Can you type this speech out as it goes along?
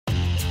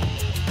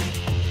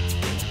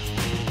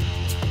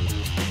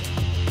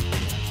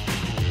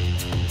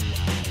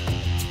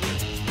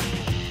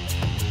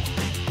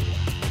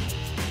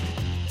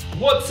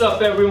What's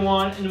up,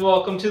 everyone, and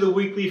welcome to the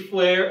Weekly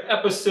Flare,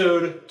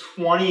 episode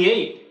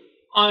 28.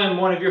 I am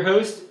one of your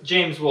hosts,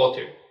 James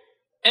Walter,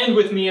 and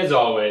with me, as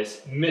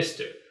always,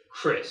 Mr.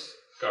 Chris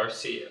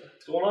Garcia.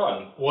 What's going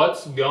on?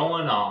 What's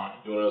going on?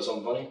 You want to know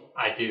something funny?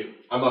 I do.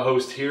 I'm a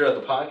host here at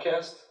the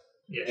podcast.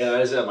 Yes. And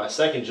as at my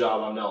second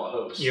job, I'm now a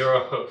host. You're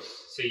a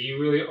host, so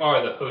you really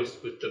are the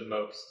host with the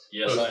most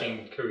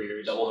hosting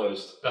careers. Double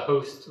host. The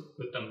host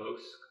with the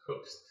most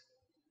host.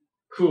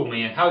 Cool,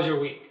 man. How's your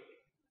week?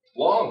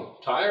 Long,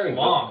 tiring.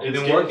 Long. You've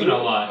been working a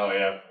lot. Oh,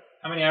 yeah.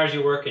 How many hours are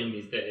you working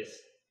these days?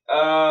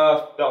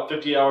 About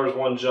 50 hours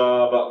one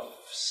job, about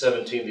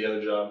 17 the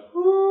other job.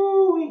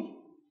 Woo-wee.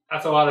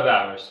 That's a lot of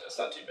hours. That's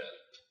not too bad.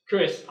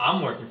 Chris,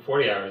 I'm working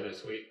 40 hours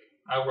this week.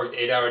 I worked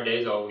 8-hour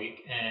days all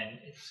week, and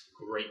it's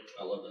great.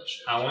 I love that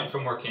shit. I went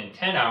from working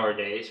 10-hour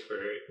days for,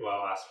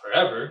 well, last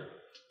forever,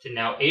 to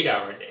now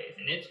 8-hour days,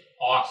 and it's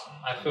awesome.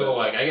 I feel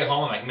like I get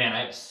home, I'm like, man,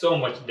 I have so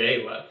much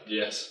day left.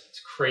 Yes. It's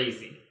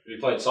crazy. Are you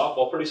playing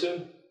softball pretty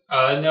soon?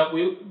 No,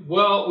 we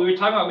were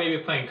talking about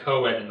maybe playing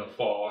co-ed in the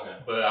fall, Okay.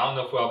 but I don't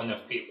know if we'll have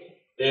enough people.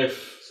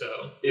 If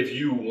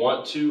you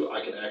want to,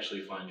 I can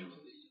actually find you a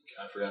league.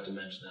 I forgot to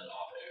mention that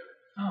off air.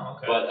 Oh,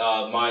 okay.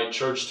 But my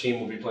church team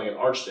will be playing at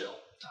Archdale.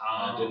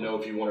 I didn't know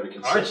if you wanted to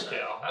consider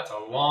Archdale? That's a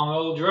long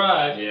old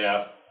drive.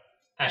 Yeah.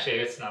 Actually,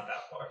 it's not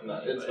that far.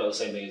 No, it's about the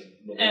same thing as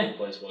what the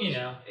place was. You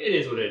know, it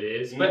is what it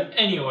is. Mm-hmm. But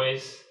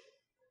anyways,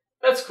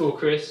 that's cool,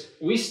 Chris.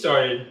 We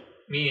started,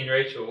 me and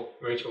Rachel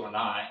and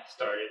I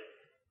started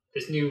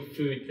this new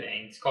food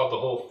thing. It's called the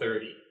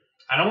Whole30.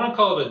 I don't want to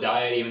call it a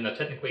diet, even though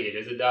technically it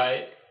is a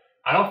diet.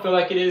 I don't feel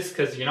like it is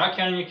because you're not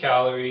counting your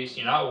calories.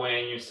 You're not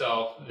weighing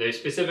yourself. They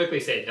specifically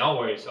say don't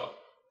weigh yourself.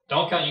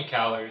 Don't count your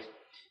calories.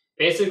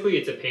 Basically,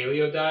 it's a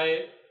paleo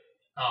diet,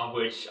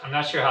 which I'm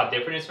not sure how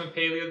different it is from a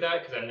paleo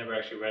diet because I've never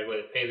actually read what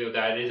a paleo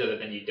diet is other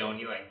than you don't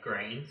eat like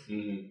grains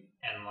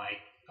and like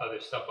other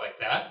stuff like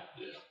that.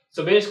 Yeah.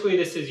 So basically,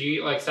 this is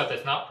you eat like stuff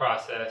that's not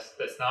processed,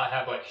 that's not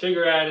have like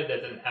sugar added,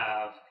 that doesn't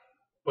have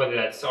whether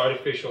that's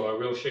artificial or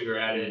real sugar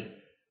added.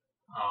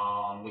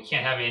 We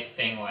can't have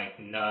anything like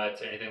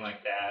nuts or anything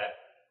like that.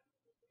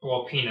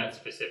 Well, peanuts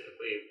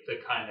specifically, the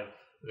kind of,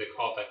 they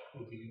call it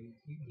like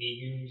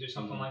legumes or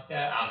something like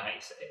that. I don't know how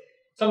you say it.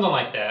 Something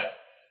like that.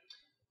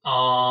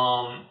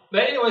 But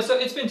anyway, so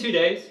it's been 2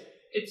 days.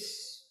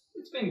 It's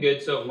been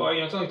good so far.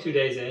 You know, it's only 2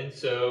 days in,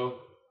 so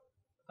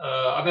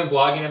I've been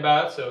blogging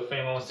about it, so if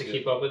anyone wants to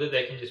keep up with it,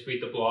 they can just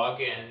read the blog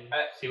and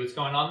see what's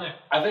going on there.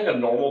 I think a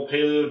normal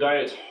paleo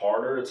diet's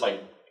harder. It's like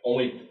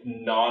only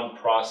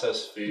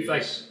non-processed foods. It's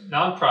like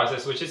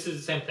non-processed, which this is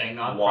the same thing,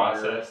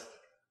 non-processed. Water.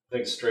 I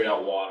think straight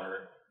out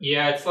water.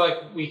 Yeah, it's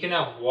like we can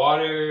have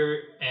water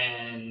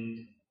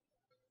and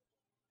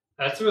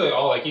that's really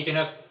all. Like you can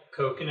have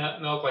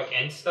coconut milk like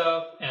and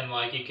stuff, and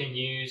like you can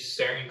use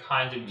certain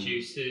kinds of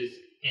juices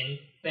in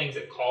things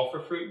that call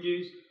for fruit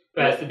juice,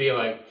 but it has to be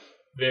like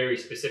very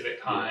specific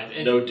kinds.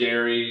 And no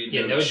dairy,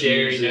 no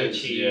dairy, no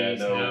cheese,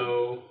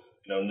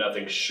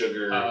 nothing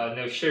sugar.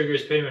 No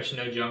sugars, pretty much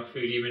no junk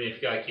food. Even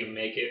if you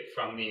make it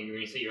from the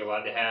ingredients that you're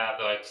allowed to have,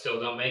 like still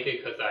don't make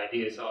it because the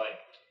idea is to like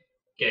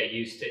get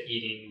used to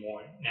eating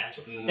more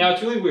natural. Now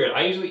it's really weird.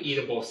 I usually eat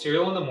a bowl of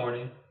cereal in the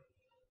morning,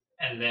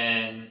 and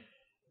then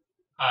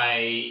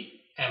I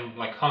am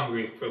like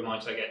hungry for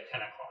lunch like at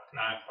 10 o'clock,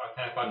 9 o'clock,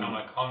 10 o'clock. I'm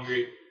like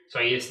hungry, so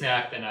I eat a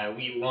snack, then I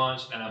eat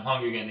lunch, then I'm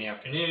hungry again in the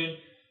afternoon.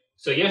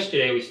 So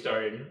yesterday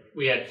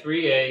we had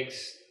 3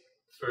 eggs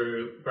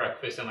for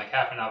breakfast and like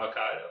half an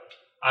avocado.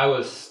 I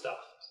was stuffed.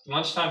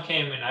 Lunchtime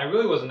came and I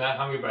really wasn't that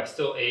hungry, but I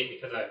still ate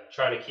because I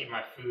try to keep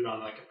my food on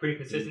like a pretty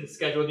consistent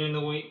schedule during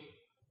the week.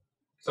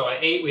 So I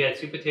ate. We had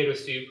sweet potato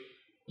soup,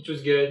 which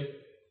was good.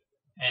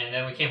 And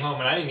then we came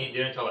home and I didn't eat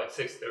dinner until like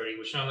 6:30,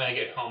 which normally I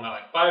get home at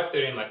like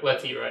 5:30. I'm like,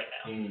 let's eat right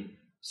now.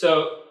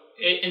 So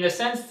in the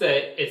sense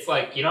that it's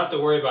like you don't have to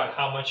worry about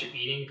how much you're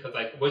eating because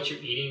like what you're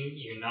eating,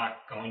 you're not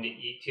going to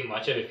eat too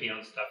much of if you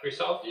don't stuff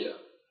yourself. Yeah.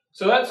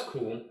 So that's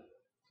cool.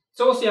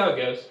 So we'll see how it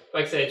goes.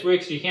 Like I said, it's weird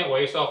because you can't weigh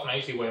yourself, and I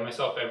usually weigh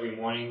myself every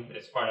morning.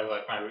 It's part of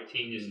like my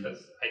routine just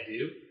because I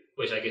do,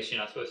 which I guess you're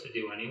not supposed to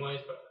do anyways,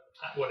 but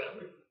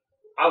whatever.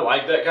 I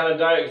like that kind of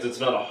diet because it's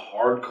not a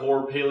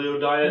hardcore paleo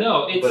diet.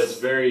 No, it's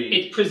very...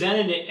 It's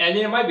presented, and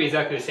it might be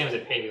exactly the same as a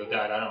paleo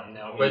diet, I don't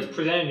know, but it's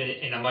presented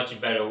in a much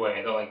better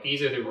way. They're like,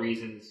 these are the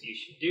reasons you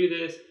should do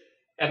this.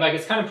 And like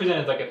it's kind of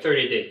presented like a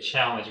 30-day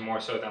challenge more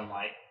so than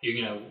like,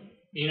 you're going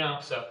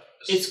to, so...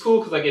 It's cool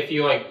because like if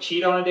you like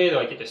cheat on a day, they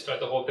like get to start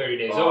the whole 30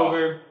 days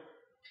over.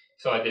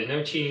 So like there's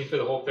no cheating for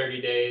the whole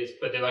 30 days,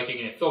 but they're like you're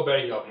gonna feel better,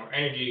 you have more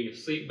energy, you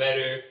sleep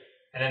better.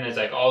 And then there's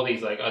like all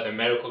these like other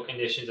medical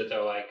conditions that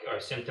they're like are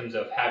symptoms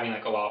of having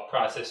like a lot of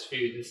processed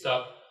food and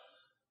stuff.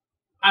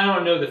 I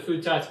don't know the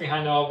food science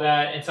behind all of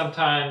that, and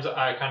sometimes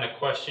I kind of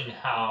question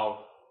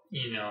how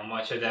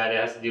much of that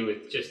has to do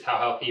with just how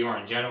healthy you are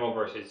in general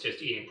versus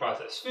just eating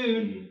processed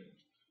food.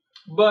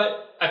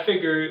 But I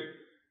figure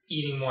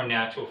eating more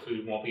natural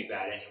food won't be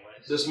bad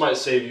anyways. This might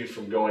save you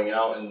from going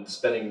out and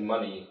spending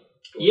money.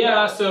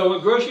 Yeah, so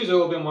groceries are a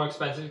little bit more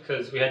expensive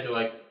because we had to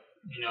like,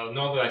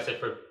 normally like I said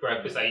for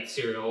breakfast I eat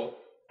cereal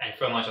And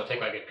for lunch, I'll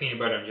take like a peanut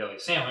butter and jelly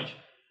sandwich,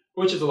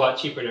 which is a lot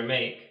cheaper to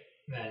make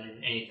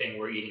than anything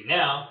we're eating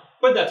now.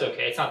 But that's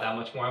okay. It's not that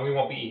much more, and we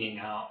won't be eating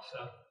out.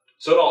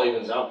 So it all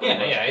evens out. Yeah,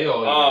 it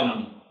all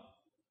evens out.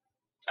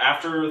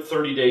 After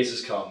 30 days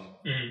has come,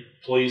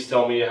 please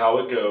tell me how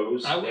it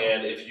goes.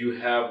 And if you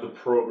have the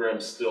program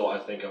still, I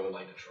think I would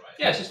like to try it.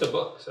 Yeah, it's just a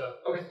book. So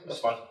okay, that's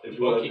fine. If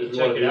you can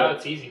check it out,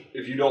 it's easy.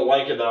 If you don't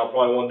like it, then I'll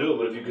probably won't do it.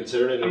 But if you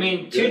consider it, I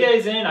mean, 2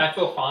 days in, I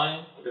feel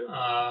fine. Okay.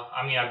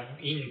 I mean, I've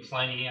eaten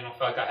plenty. I don't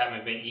feel like I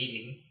haven't been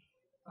eating.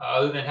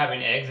 Other than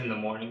having eggs in the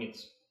morning,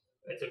 it's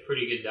a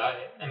pretty good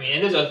diet. I mean,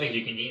 and there's other things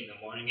you can eat in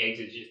the morning. Eggs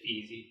is just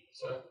easy.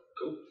 So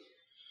cool.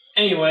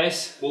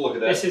 Anyways, we'll look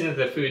at that. This isn't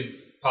the food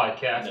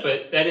podcast,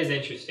 but that is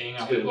interesting.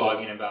 I'll be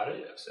blogging about it.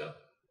 Yeah. So,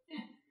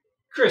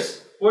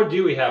 Chris, what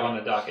do we have on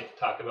the docket to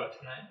talk about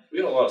tonight?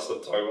 We got a lot of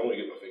stuff to talk about. I want to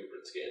get my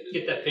fingerprint scanned.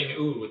 Get that finger.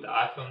 Ooh, with the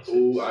iPhone 6.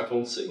 Ooh,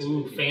 iPhone 6.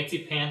 Ooh,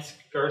 fancy pants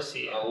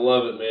Garcia. I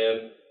love it,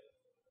 man.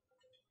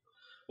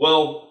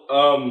 Well,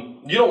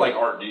 you don't like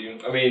art, do you?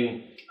 I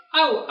mean,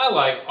 I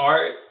like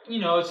art. You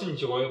know, it's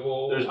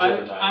enjoyable. There's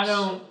different types.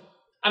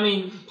 I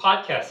mean,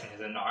 podcasting is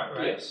an art,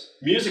 right? Yes.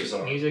 Music's an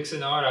art. Music's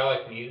an art. I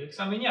like music.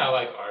 So, I mean, yeah, I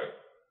like art.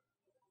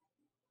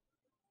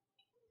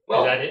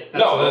 Well, is that it?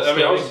 That's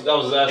I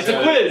was asking. It's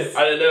a quiz.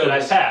 I didn't know. Did I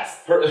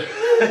pass?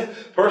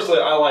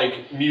 Personally, I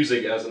like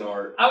music as an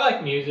art. I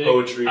like music.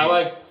 Poetry. I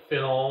like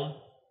film.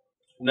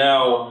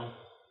 Now,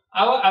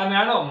 I mean,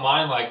 I don't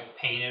mind like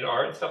painted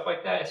art and stuff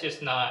like that. It's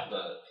just not.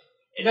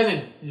 It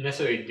doesn't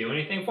necessarily do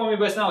anything for me,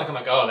 but it's not like I'm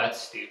like, oh, that's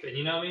stupid.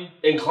 You know what I mean?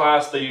 In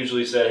class, they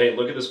usually said, hey,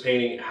 look at this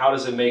painting. How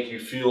does it make you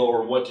feel,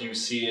 or what do you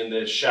see in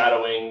this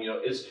shadowing? You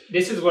know,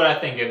 this is what I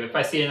think of. If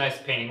I see a nice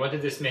painting, what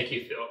does this make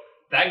you feel?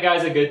 That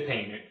guy's a good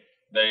painter.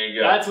 There you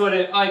go. That's what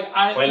it like.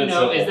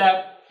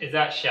 Is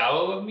that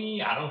shallow of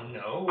me? I don't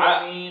know.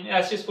 I mean,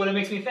 that's just what it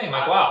makes me think.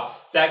 Like, wow,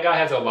 that guy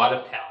has a lot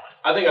of talent.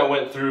 I think I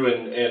went through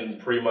and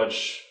pretty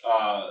much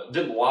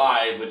didn't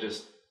lie, but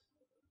just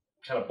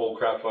kind of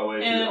bullcrapped my way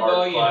through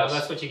art class.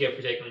 That's what you get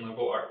for taking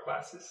liberal art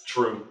classes.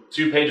 True.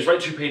 2 pages. Write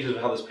 2 pages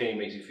of how this painting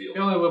makes you feel. The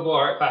only liberal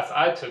art class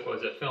I took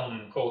was a film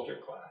and culture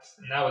class,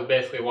 and that was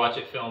basically watch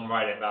a film,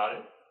 write about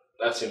it.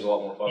 That seems a lot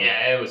more fun.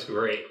 Yeah, it was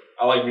great.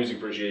 I like music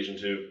appreciation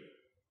too.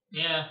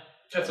 Yeah,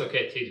 that's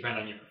okay too,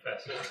 depending on your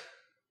professor.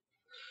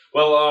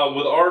 Well,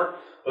 with art,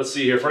 let's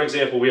see here. For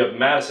example, we have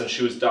Madison.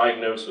 She was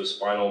diagnosed with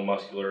spinal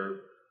muscular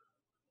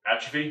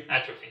atrophy.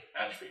 Atrophy.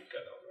 Got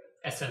that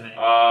right.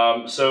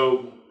 SMA.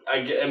 So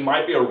it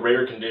might be a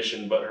rare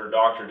condition, but her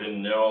doctor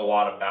didn't know a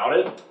lot about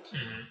it.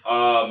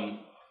 Mm-hmm.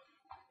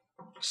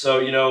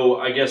 So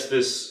I guess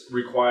this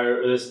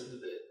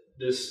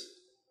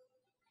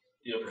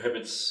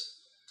prohibits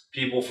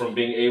people from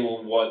being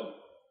able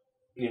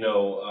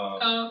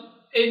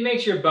it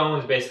makes your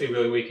bones basically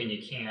really weak, and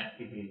you can't.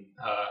 Mm-hmm.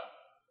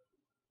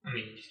 I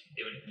mean, you just can't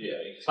do anything. Yeah.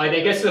 Like,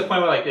 they get to the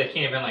point where like they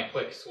can't even like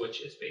flick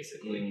switches,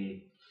 basically. Mm-hmm.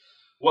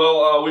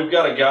 Well, we've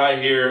got a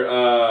guy here,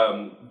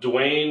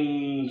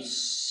 Dwayne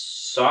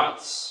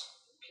Sotz.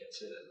 Can't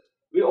say that.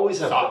 We always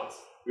have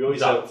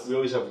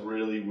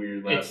really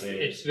weird last names.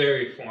 It's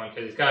very foreign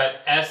because it's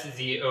got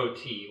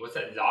SZOT. What's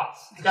that?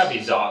 Zotz? It's got to be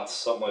Zotz,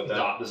 something like that.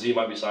 Zotz. The Z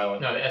might be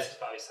silent. No, the S is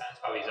probably silent.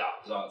 It's probably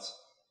Zotz.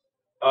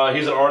 Zotz.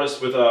 He's an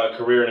artist with a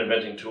career in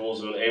inventing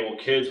tools to enable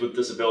kids with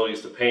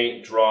disabilities to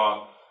paint,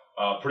 draw,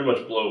 pretty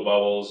much blow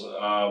bubbles.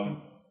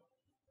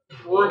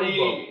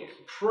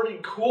 Pretty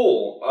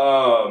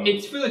cool.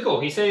 It's really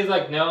cool. He said he's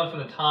like known from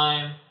the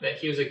time that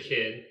he was a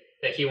kid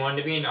that he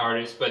wanted to be an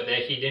artist, but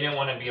that he didn't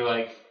want to be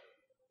like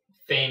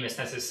famous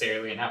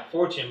necessarily and have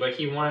fortune, but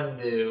he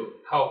wanted to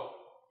help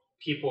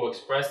people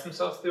express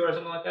themselves through it or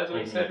something like that. That's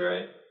what he said,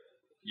 right?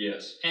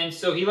 Yes. And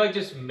so he like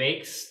just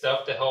makes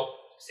stuff to help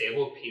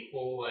disabled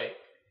people. Like,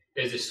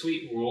 there's a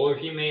sweet roller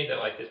he made that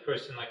like this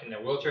person like in their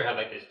wheelchair had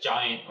like this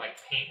giant like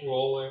paint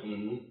roller.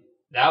 Mm-hmm.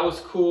 That was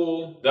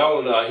cool. That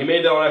one, he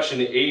made that one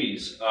actually in the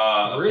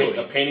 80s. Really?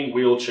 A painting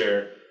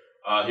wheelchair.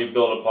 He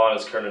built upon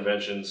his current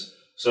inventions.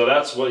 So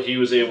that's what he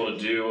was able to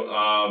do.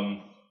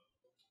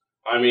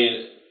 I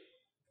mean,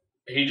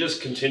 he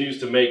just continues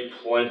to make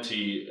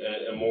plenty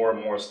and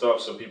more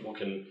stuff so people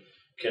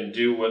can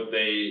do what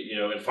they,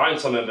 and find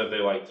something that they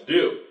like to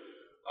do.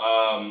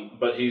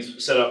 But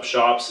he's set up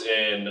shops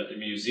in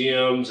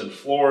museums in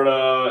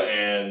Florida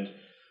and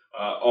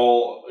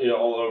all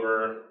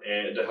over,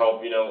 and to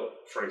help,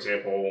 for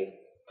example,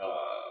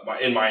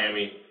 in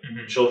Miami,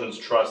 mm-hmm. Children's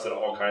Trust and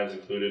all kinds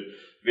included.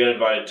 We had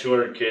invited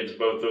 200 kids,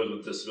 both those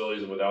with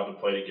disabilities and without, to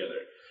play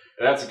together,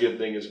 and that's a good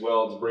thing as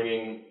well. It's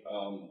bringing.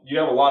 You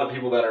have a lot of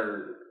people that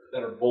are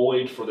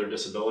bullied for their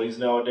disabilities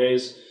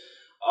nowadays,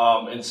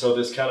 and so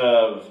this kind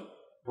of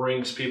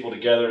brings people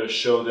together to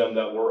show them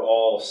that we're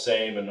all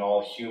same and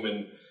all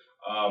human,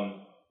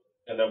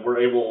 and that we're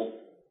able.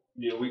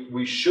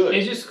 We should.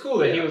 It's just cool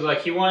that he was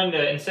like, he wanted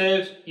to,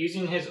 instead of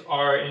using his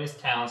art and his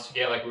talents to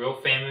get like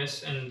real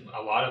famous and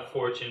a lot of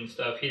fortune and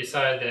stuff, he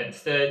decided that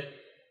instead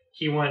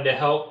he wanted to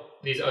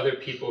help these other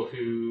people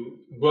who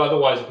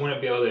otherwise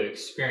wouldn't be able to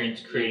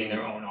experience creating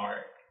their own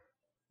art.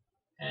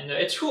 And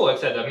it's cool,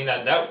 except, I mean,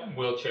 that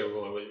wheelchair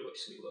roller was really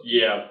sweet looking.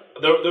 Yeah.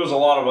 There was a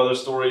lot of other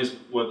stories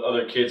with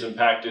other kids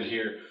impacted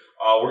here.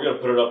 We're going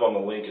to put it up on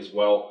the link as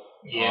well.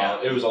 Yeah.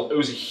 It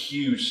was a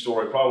huge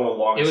story, probably one of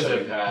the longest that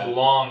we've had. It was a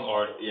long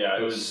article. Yeah,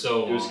 it was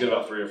so long. It was good,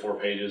 about 3 or 4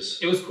 pages.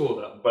 It was cool,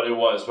 though. But we're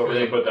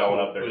going to put that one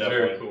up there, it was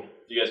definitely. Very cool.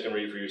 You guys can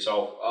read it for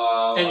yourself.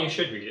 And you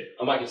should read it.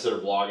 I might consider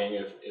blogging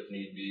if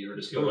need be, or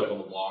just put it up on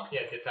the blog.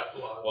 Yeah, get that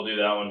blog. We'll do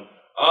that one.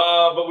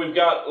 But we've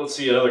got, let's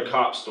see, another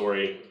cop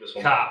story. This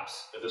one,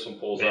 Cops. If this one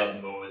pulls bad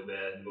up.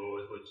 Bad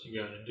boys, what you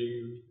gonna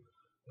do?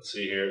 Let's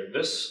see here.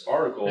 This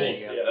article. There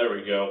you go. Yeah, there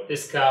we go.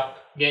 This cop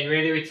getting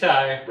ready to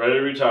retire. Ready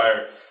to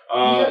retire. He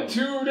had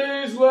 2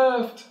 days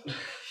left.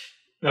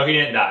 No, he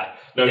didn't die.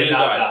 No, he didn't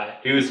die.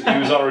 He was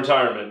on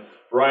retirement.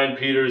 Brian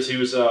Peters, he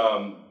was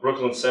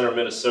Brooklyn Center,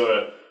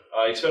 Minnesota.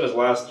 He spent his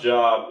last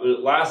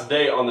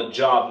day on the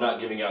job not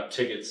giving out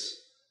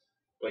tickets,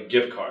 like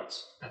gift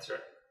cards. That's right.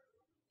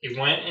 He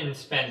went and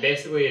spent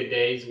basically a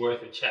day's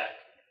worth of check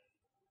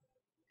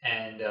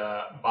and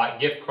bought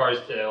gift cards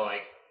to,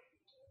 like,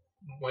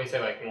 what do you say,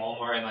 like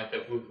Walmart and like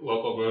the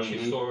local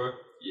grocery store.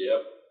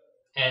 Yep.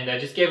 And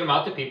just gave them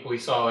out to people. He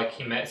saw, like,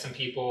 he met some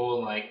people,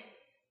 and like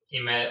he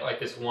met like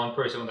this one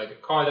person with like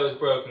a car that was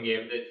broken,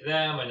 gave it to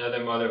them.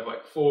 Another mother of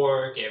like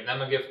 4 gave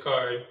them a gift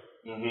card.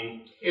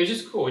 It was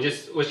just cool.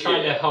 Just was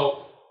trying to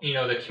help, you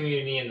know, the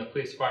community and the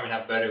police department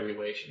have better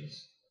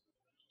relations.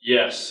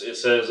 Yes, it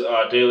says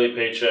daily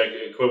paycheck,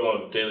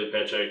 equivalent of daily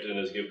paycheck in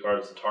his gift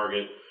cards to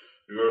Target,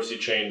 grocery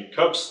chain,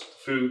 Cup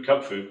Food,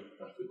 not Food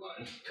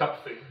Line.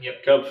 Cup Food,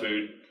 yep. Cup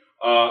Food,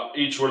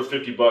 each worth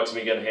 $50, and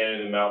began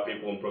handing them out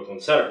people in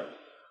Brooklyn Center.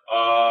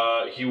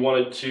 He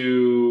wanted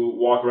to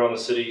walk around the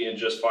city and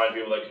just find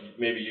people that could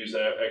maybe use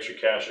that extra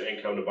cash or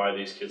income to buy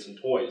these kids some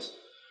toys.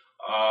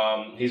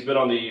 He's been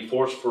on the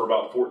force for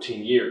about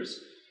 14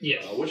 years.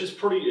 Yes. Which is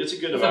it's a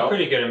good amount. It's a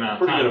pretty good amount.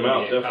 Pretty good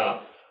amount,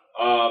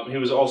 definitely. He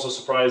was also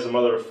surprised, a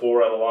mother of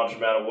 4 at a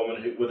laundromat, a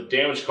woman with a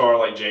damaged car,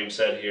 like James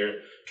said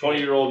here.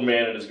 20-year-old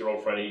man and his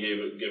girlfriend, he gave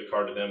a gift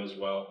card to them as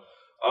well.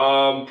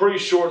 Pretty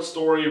short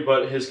story,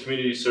 but his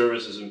community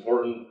service is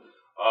important.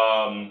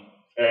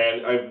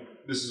 And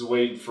this is a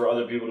way for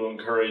other people to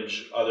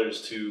encourage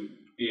others to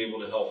be able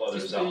to help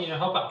others out. You know,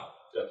 help out.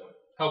 Definitely.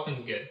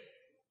 Helping good.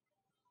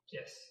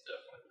 Yes.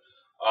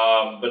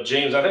 Definitely. But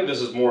James, I think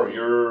this is more of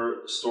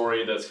your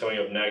story that's coming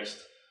up next.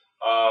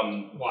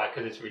 Why?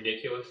 Because it's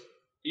ridiculous?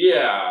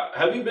 Yeah.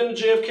 Have you been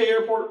to JFK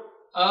Airport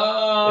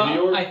in New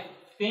York? I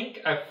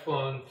think I've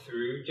flown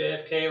through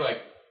JFK,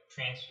 like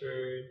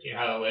transferred. You know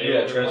how to layover?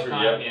 Yeah, transferred.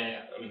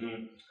 Yeah.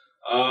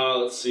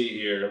 Let's see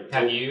here.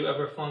 Have you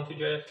ever flown through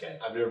JFK?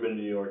 I've never been to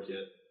New York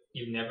yet.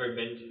 You've never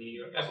been to New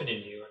York? I've been to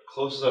New York.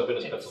 Closest I've been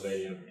is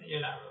Pennsylvania.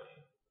 You're not really.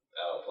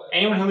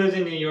 Anyone who lives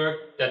in New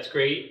York, that's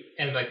great.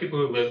 And like people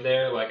who live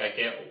there, like I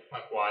get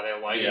like why they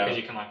like it, because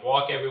you can like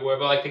walk everywhere.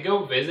 But like to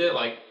go visit,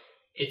 like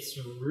it's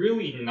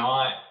really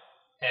not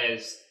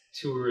as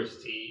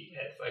touristy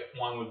as like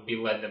one would be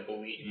led to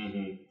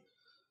believe.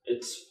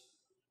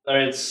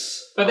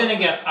 But then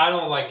again, I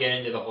don't like get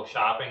into the whole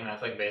shopping.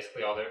 That's like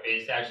basically all there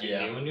is to actually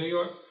do in New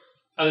York,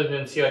 other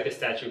than see like the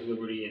Statue of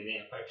Liberty and the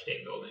Empire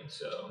State Building.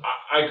 So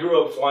I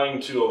grew up flying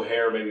to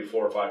O'Hare maybe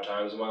 4 or 5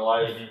 times in my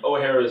life.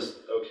 O'Hare is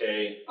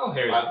okay.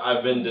 O'Hare.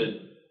 I've been to.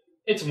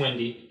 It's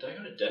windy. Did I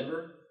go to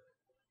Denver?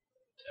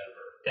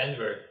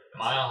 Denver,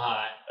 Mile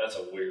High. That's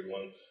a weird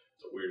one.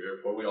 It's a weird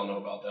airport. We all know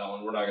about that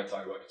one. We're not going to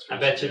talk about conspiracy. I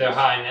bet you they're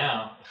high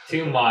now.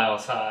 2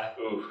 miles high.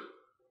 Ooh.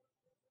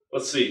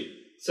 Let's see.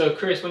 So,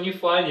 Chris, when you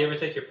fly, do you ever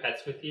take your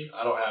pets with you?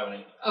 I don't have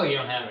any. Oh, you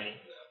don't have any? No.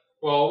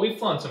 Well, we've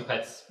flown some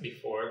pets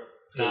before.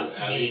 Not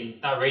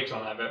Rachel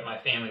and I, but my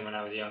family when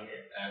I was younger.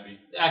 Abby.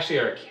 Actually,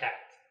 our cat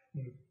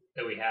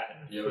that we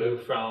had flew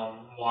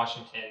from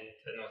Washington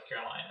to North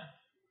Carolina.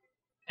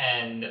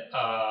 And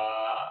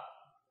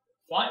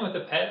flying with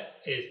a pet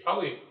is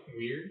probably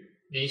weird.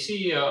 Did you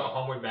see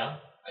Homeward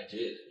Bound? I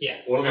did.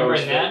 Yeah. Remember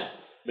that?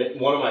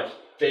 One of my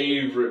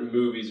favorite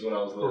movies when I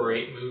was little.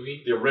 Great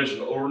movie. The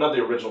original, or not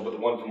the original, but the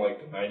one from like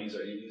the 90s or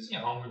 80s.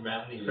 Yeah, Homeward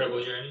Bound, The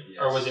Incredible Journey.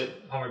 Yes. Or was it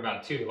Homeward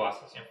Bound 2,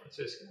 Lost in San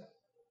Francisco?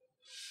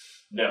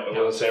 No, it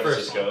wasn't San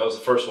Francisco. That was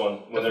the first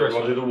one. When they were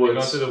going through the woods.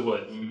 Going through the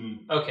woods.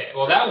 Okay,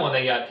 well that one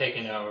they got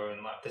taken over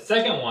and left. The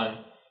second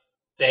one,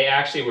 they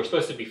actually were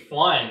supposed to be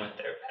flying with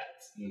their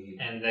pets.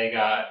 And they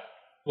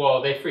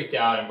freaked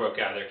out and broke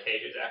out of their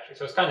cages actually.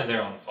 So it's kind of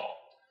their own fault.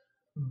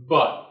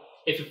 But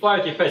if you fly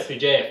with your pets to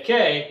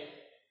JFK,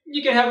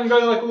 you can have them go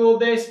to like a little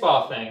day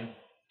spa thing. And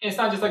it's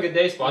not just like a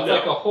day spa. It's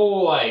like a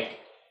whole like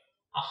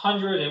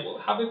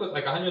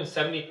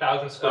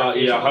 170,000 square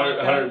feet.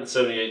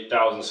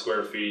 178,000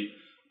 square feet.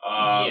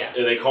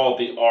 And they call it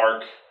the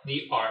Ark.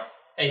 The Ark.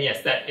 And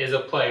yes, that is a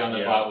play on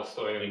the Bible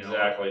story.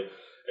 Exactly.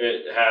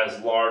 It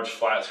has large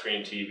flat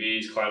screen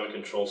TVs, climate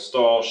control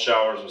stalls,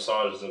 showers,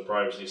 massages, and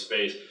privacy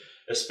space,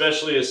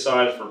 especially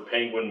aside for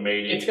penguin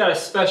mating. It's got a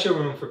special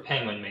room for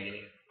penguin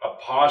mating. A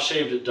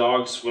paw-shaped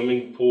dog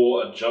swimming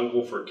pool, a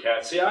jungle for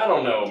cats. See, I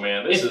don't know,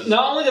 man.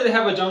 Not only do they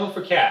have a jungle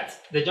for cats,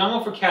 the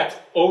jungle for cats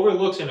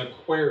overlooks an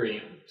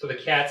aquarium, so the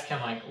cats can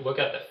like look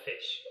at the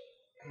fish.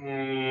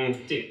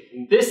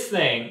 Dude, this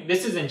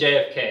is in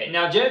JFK.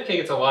 Now JFK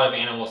gets a lot of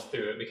animals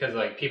through it because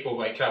like people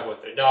like travel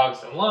with their dogs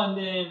to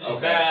London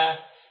and back,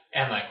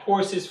 and like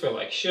horses for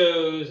like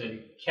shows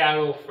and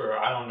cattle for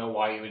I don't know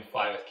why you would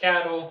fly with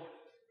cattle.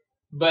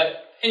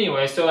 But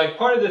anyway, so like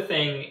part of the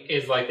thing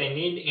is like they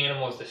need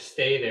animals to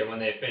stay there when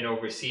they've been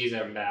overseas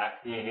and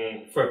back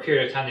for a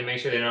period of time to make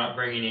sure they're not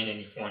bringing in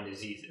any foreign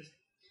diseases.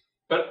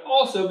 But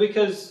also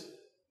because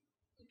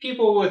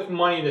people with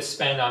money to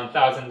spend on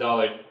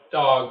 $1,000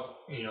 dog,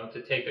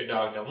 to take their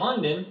dog to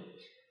London,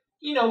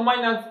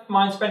 might not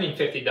mind spending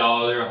 $50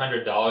 or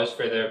 $100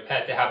 for their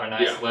pet to have a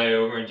nice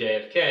layover in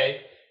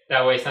JFK.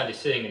 That way it's not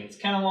just sitting in its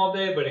kennel all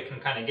day, but it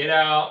can kind of get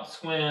out,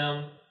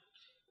 swim.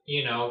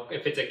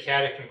 If it's a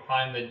cat, it can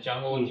climb the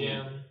jungle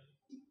gym.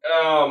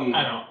 I don't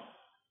know.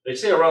 They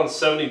say around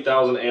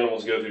 70,000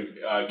 animals go through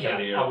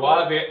Kennedy Airport. A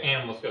lot of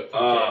animals go through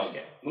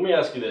JFK. Let me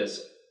ask you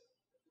this.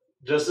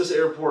 Does this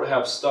airport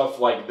have stuff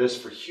like this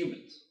for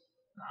humans?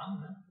 I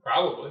don't know.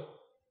 Probably.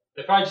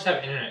 They probably just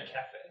have internet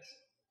cafes.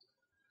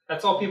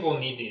 That's all people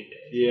need these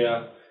days.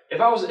 Yeah.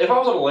 If I was on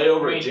a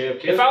layover at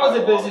JFK... If I was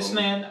a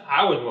businessman,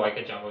 I would like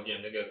a jungle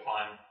gym to go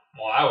climb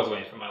while I was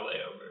waiting for my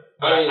layover.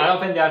 But I don't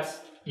think that's...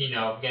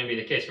 going to be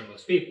the case for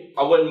most people.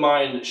 I wouldn't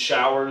mind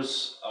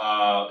showers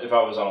if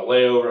I was on a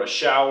layover, a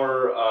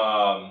shower,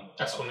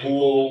 a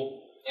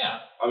pool. Yeah.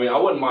 I mean, I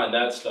wouldn't mind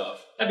that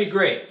stuff. That'd be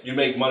great. You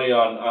make money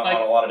on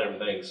a lot of different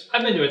things.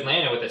 I've been to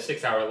Atlanta with a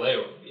 6-hour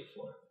layover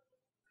before.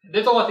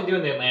 There's a lot to do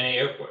in the Atlanta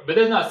airport, but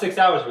there's not 6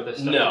 hours worth of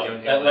stuff to do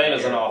in the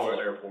Atlanta's an awful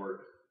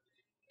airport.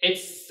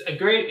 It's a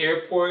great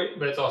airport,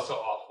 but it's also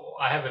awful.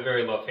 I have a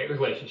very love-hate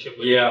relationship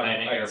with the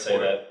Atlanta airport. I can say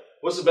that.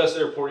 What's the best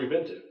airport you've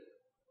been to?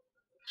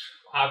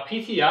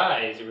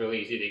 PTI is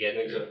really easy to get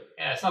to. So.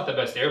 Yeah, it's not the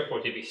best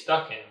airport to be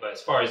stuck in, but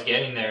as far as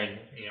getting there and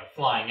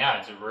flying out,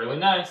 it's really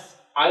nice.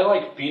 I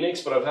like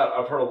Phoenix, but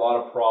I've heard a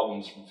lot of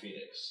problems from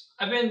Phoenix.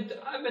 I've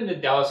been to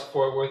Dallas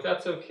Fort Worth.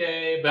 That's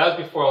okay, but that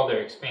was before all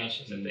their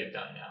expansions that they've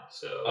done now.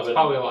 So it's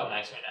probably a lot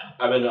nicer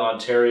now. I've been to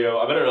Ontario.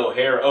 I've been to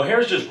O'Hare.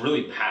 O'Hare's just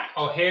really packed.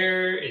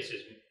 O'Hare is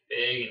just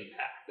big and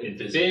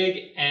packed. It's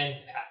big and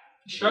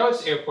packed.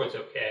 Charlotte's airport's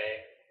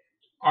okay.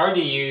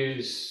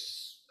 RDU's.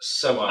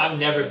 I've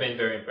never been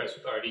very impressed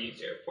with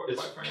RDU's airport.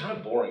 It's kind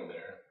of boring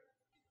there.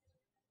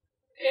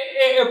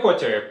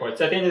 Airports are airports.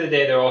 At the end of the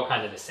day, they're all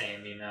kind of the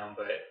same,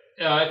 But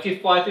if you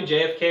fly through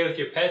JFK with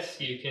your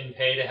pets, you can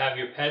pay to have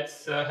your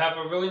pets have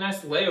a really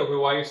nice layover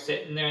while you're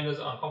sitting there in those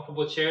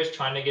uncomfortable chairs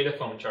trying to get a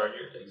phone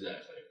charger.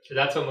 Exactly. So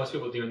that's what most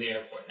people do in the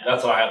airport now.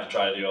 That's what I have to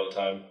try to do all the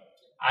time.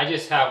 I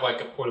just have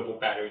like a portable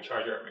battery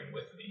charger I bring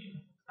with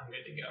me. I'm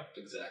good to go.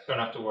 Exactly. Don't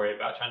have to worry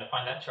about trying to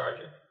find that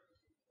charger.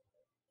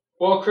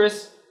 Well,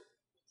 Chris,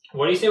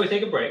 what do you say we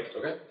take a break?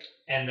 Okay.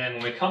 And then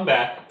when we come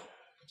back,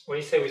 what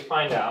do you say we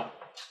find out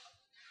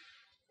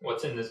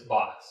what's in this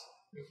box?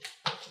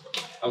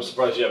 I'm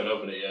surprised you haven't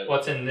opened it yet.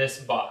 What's in this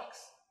box?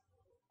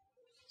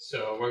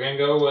 So we're going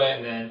to go away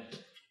and then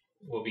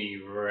we'll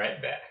be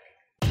right back.